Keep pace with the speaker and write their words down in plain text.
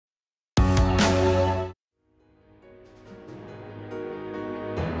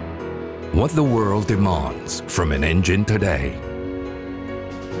what the world demands from an engine today.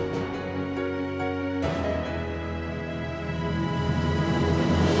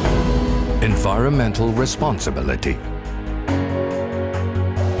 Environmental responsibility.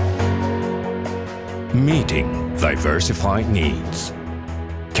 Meeting diversified needs.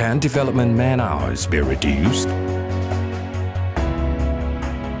 Can development man-hours be reduced?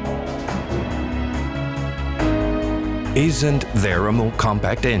 Isn't there a more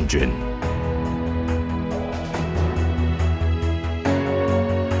compact engine?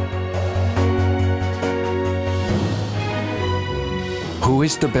 Who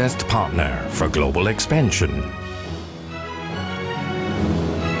is the best partner for global expansion?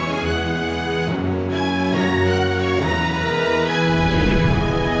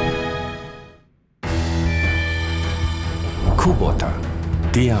 Kubota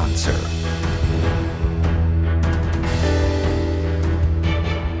The Answer.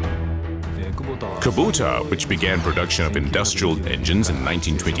 Kubota, which began production of industrial engines in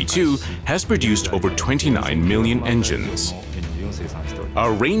 1922, has produced over 29 million engines.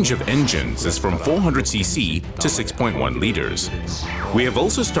 Our range of engines is from 400cc to 6.1 liters. We have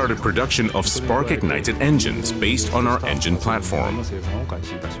also started production of spark-ignited engines based on our engine platform.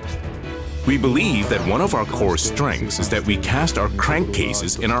 We believe that one of our core strengths is that we cast our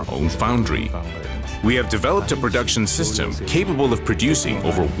crankcases in our own foundry. We have developed a production system capable of producing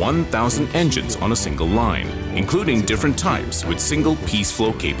over 1,000 engines on a single line, including different types with single piece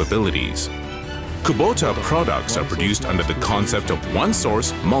flow capabilities. Kubota products are produced under the concept of one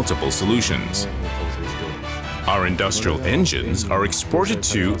source, multiple solutions. Our industrial engines are exported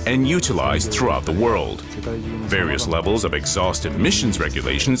to and utilized throughout the world. Various levels of exhaust emissions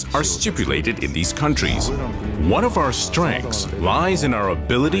regulations are stipulated in these countries. One of our strengths lies in our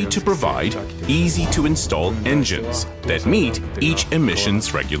ability to provide easy-to-install engines that meet each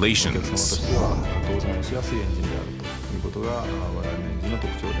emissions regulations.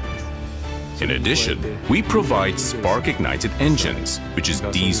 In addition, we provide spark-ignited engines, which is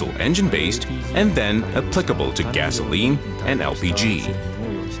diesel engine-based and then applicable to gasoline and LPG.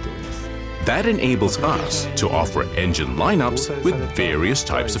 That enables us to offer engine lineups with various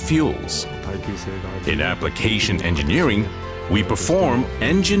types of fuels. In application engineering, we perform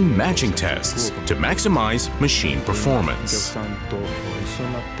engine matching tests to maximize machine performance.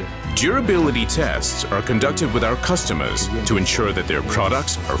 Durability tests are conducted with our customers to ensure that their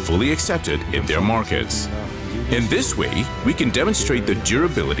products are fully accepted in their markets. In this way, we can demonstrate the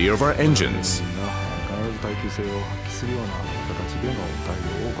durability of our engines.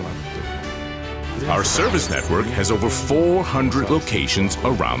 Our service network has over 400 locations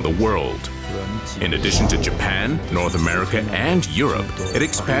around the world. In addition to Japan, North America, and Europe, it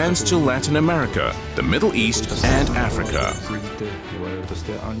expands to Latin America, the Middle East, and Africa.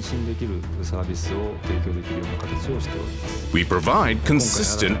 We provide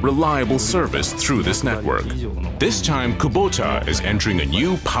consistent, reliable service through this network. This time, Kubota is entering a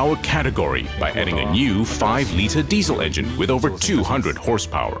new power category by adding a new 5-liter diesel engine with over 200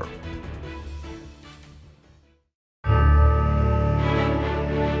 horsepower.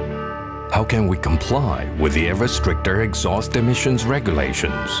 How can we comply with the ever stricter exhaust emissions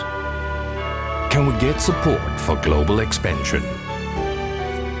regulations? Can we get support for global expansion?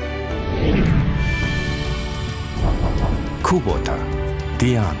 Kubota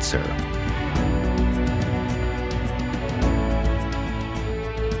The Answer.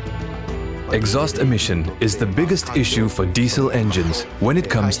 Exhaust emission is the biggest issue for diesel engines when it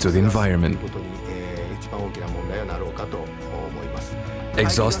comes to the environment.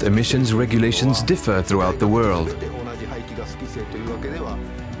 Exhaust emissions regulations differ throughout the world.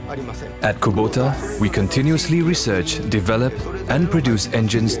 At Kubota, we continuously research, develop, and produce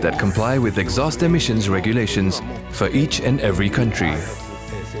engines that comply with exhaust emissions regulations for each and every country.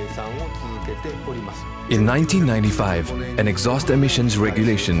 In 1995, an exhaust emissions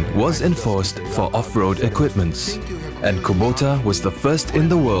regulation was enforced for off-road equipments, and Kubota was the first in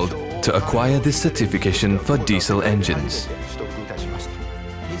the world to acquire this certification for diesel engines.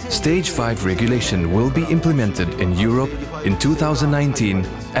 Stage 5 regulation will be implemented in Europe in 2019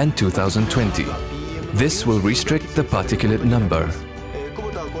 and 2020. This will restrict the particulate number.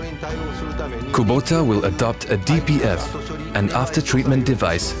 Kubota will adopt a DPF, an after-treatment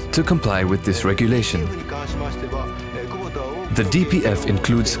device, to comply with this regulation. The DPF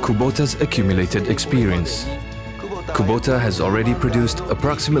includes Kubota's accumulated experience. Kubota has already produced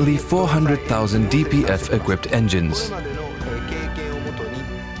approximately 400,000 DPF-equipped engines.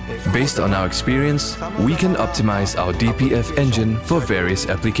 Based on our experience, we can optimize our DPF engine for various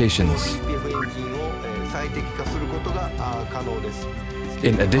applications.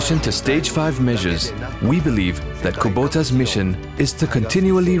 In addition to Stage 5 measures, we believe that Kubota's mission is to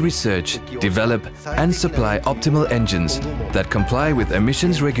continually research, develop and supply optimal engines that comply with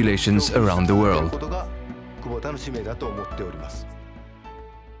emissions regulations around the world.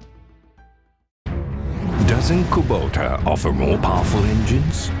 Doesn't Kubota offer more powerful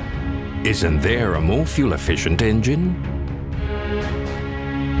engines? Isn't there a more fuel-efficient engine?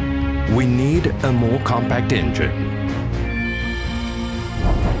 We need a more compact engine.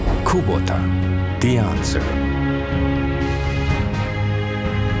 Kubota, the answer.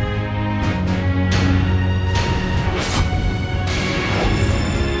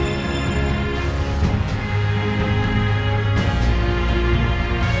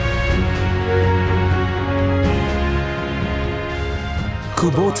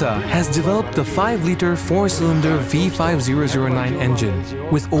 Kubota has developed the 5-liter 4-cylinder V5009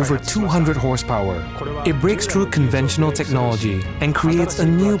 engine with over 200 horsepower. It breaks through conventional technology and creates a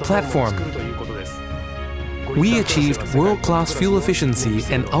new platform. We achieved world-class fuel efficiency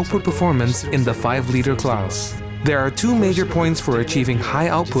and output performance in the 5-liter class. There are two major points for achieving high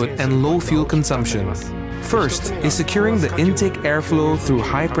output and low fuel consumption. First is securing the intake airflow through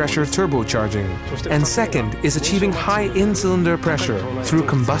high-pressure turbocharging, and second is achieving high in-cylinder pressure through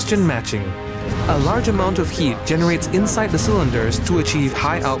combustion matching. A large amount of heat generates inside the cylinders to achieve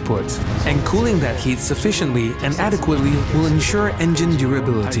high output, and cooling that heat sufficiently and adequately will ensure engine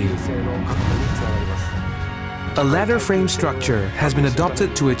durability. A ladder frame structure has been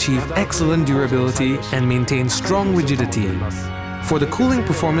adopted to achieve excellent durability and maintain strong rigidity. For the cooling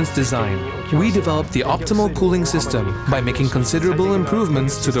performance design, we developed the optimal cooling system by making considerable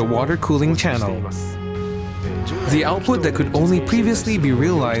improvements to the water cooling channel. The output that could only previously be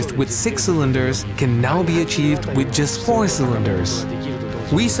realized with 6 cylinders can now be achieved with just 4 cylinders.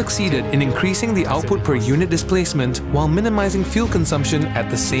 We succeeded in increasing the output per unit displacement while minimizing fuel consumption at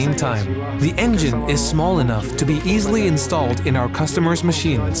the same time. The engine is small enough to be easily installed in our customers'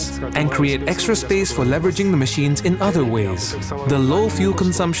 machines and create extra space for leveraging the machines in other ways. The low fuel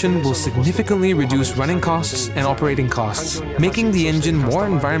consumption will significantly reduce running costs and operating costs, making the engine more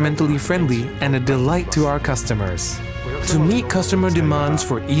environmentally friendly and a delight to our customers. To meet customer demands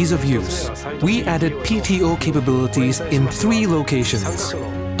for ease of use, we added PTO capabilities in 3 locations,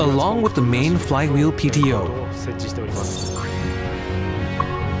 along with the main flywheel PTO.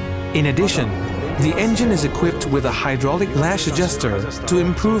 In addition, the engine is equipped with a hydraulic lash adjuster to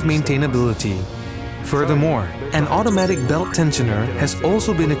improve maintainability. Furthermore, an automatic belt tensioner has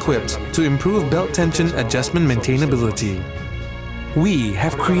also been equipped to improve belt tension adjustment maintainability. We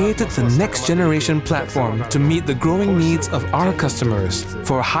have created the next generation platform to meet the growing needs of our customers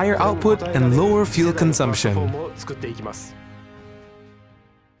for higher output and lower fuel consumption.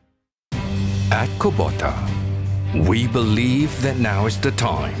 At Kubota, we believe that now is the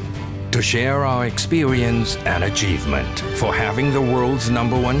time to share our experience and achievement for having the world's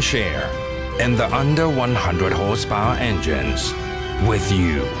 #1 share in the under 100 horsepower engines with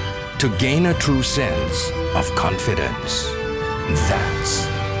you to gain a true sense of confidence. That's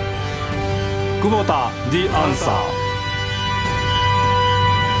Kubota The Answer.